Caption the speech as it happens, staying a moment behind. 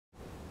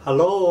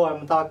Hello,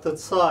 I'm Dr.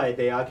 Tsoi,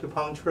 the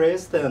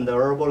acupuncturist and the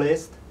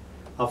herbalist,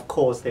 of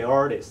course the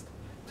artist.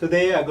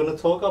 Today I'm going to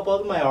talk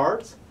about my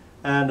art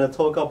and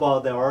talk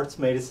about the arts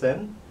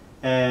medicine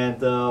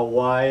and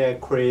why I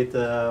create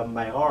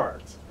my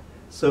art.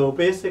 So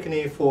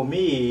basically for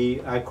me,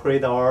 I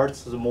create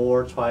arts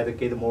more, try to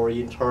get more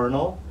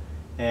internal,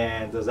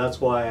 and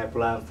that's why I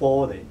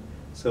blindfold it.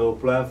 So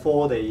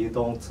blindfolded, you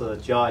don't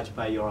judge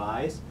by your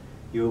eyes,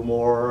 you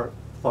more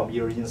from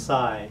your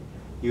inside.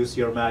 Use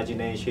your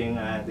imagination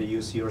and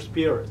use your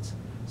spirit,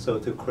 so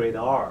to create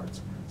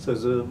art. So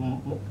it's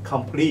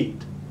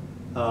complete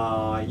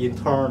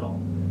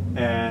internal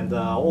and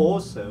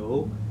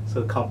also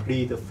so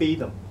complete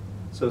freedom.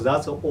 So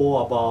that's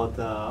all about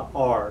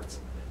art.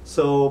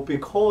 So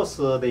because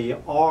the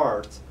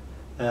art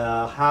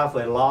have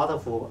a lot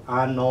of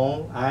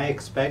unknown,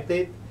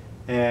 unexpected,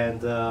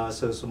 and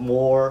so it's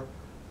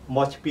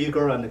much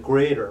bigger and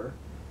greater.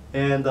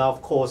 And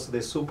of course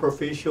the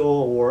superficial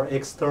or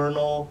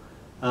external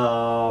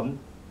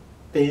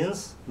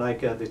things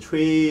like the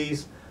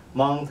trees,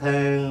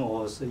 mountain,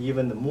 or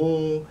even the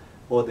moon,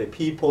 or the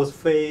people's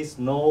face,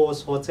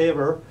 nose,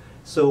 whatever.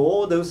 So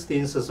all those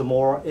things is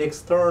more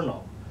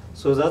external.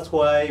 So that's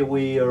why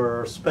we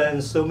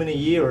spend so many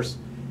years,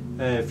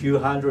 a few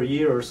hundred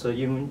years,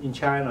 in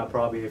China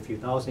probably a few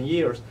thousand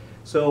years.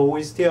 So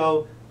we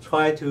still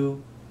try to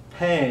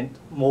paint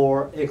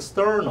more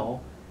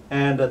external,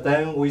 and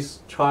then we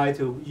try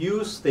to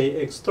use the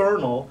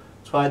external,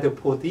 try to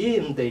put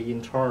in the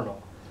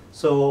internal.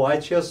 So I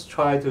just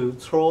try to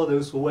throw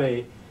those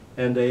away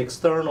and the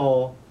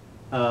external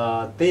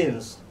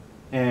things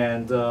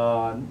and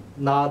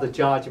not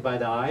judge by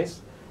the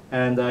eyes.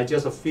 And I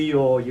just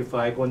feel if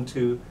I'm going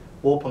to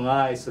open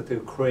eyes to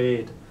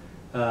create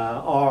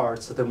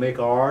arts, to make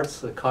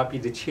arts, copy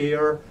the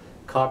chair,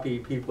 copy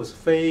people's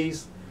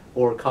face,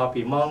 or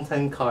copy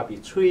mountain, copy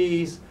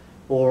trees,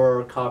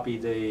 or copy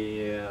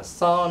the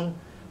sun.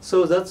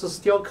 So that's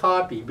still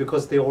copy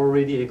because they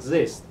already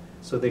exist.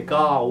 So the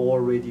God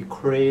already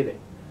created.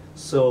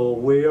 So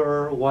we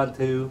want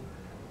to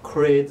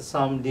create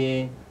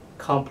something,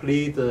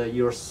 complete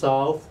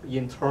yourself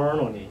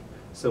internally.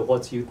 So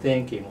what's you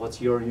thinking? What's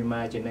your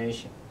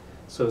imagination?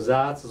 So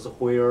that's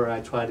where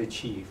I try to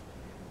achieve.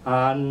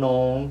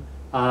 Unknown,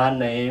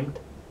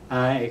 unnamed,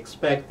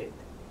 unexpected.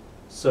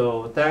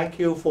 So thank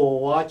you for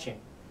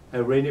watching. I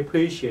really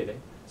appreciate it.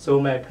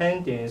 So my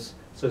paintings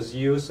just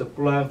use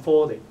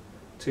blindfolding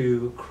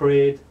to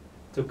create,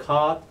 to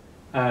cut,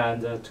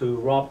 and to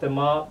wrap them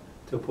up,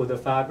 to put the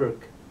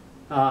fabric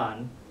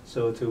on,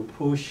 so to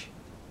push,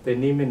 the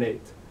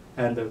eliminate,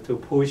 and to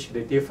push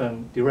the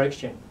different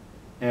direction,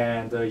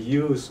 and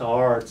use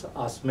art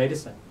as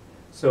medicine.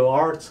 So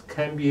art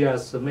can be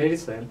as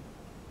medicine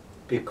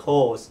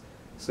because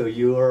so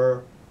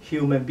you're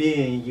human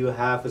being, you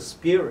have a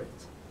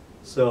spirit.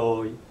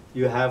 So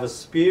you have a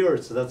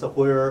spirit, so that's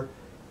where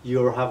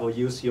you have to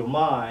use your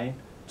mind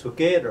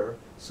together,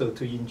 so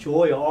to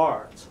enjoy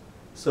art.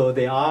 So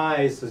the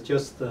eyes is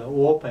just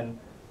open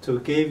to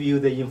give you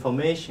the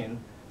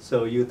information,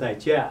 so you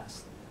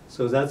digest.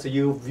 So that's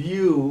you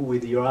view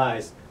with your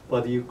eyes,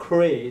 but you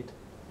create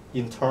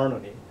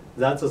internally.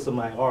 That is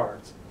my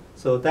art.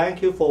 So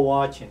thank you for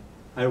watching.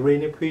 I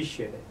really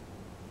appreciate it.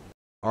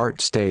 Art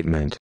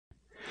statement.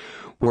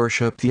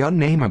 Worship the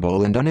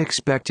unnameable and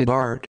unexpected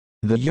art,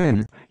 the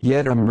yin,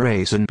 yet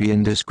embrace and be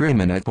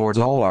indiscriminate towards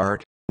all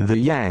art, the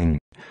yang.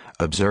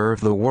 Observe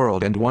the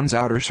world and one's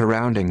outer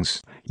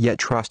surroundings, yet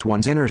trust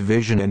one's inner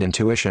vision and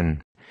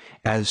intuition.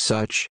 As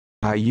such,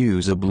 I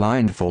use a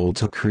blindfold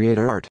to create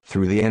art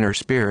through the inner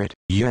spirit,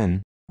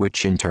 yin,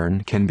 which in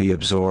turn can be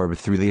absorbed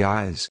through the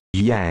eyes,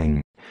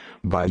 yang.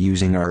 By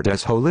using art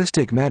as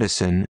holistic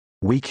medicine,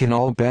 we can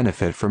all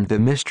benefit from the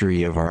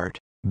mystery of art,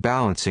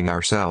 balancing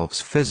ourselves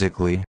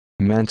physically,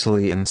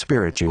 mentally and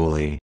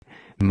spiritually.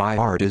 My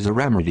art is a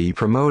remedy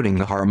promoting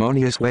the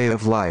harmonious way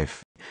of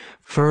life.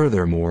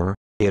 Furthermore,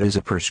 it is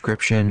a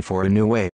prescription for a new way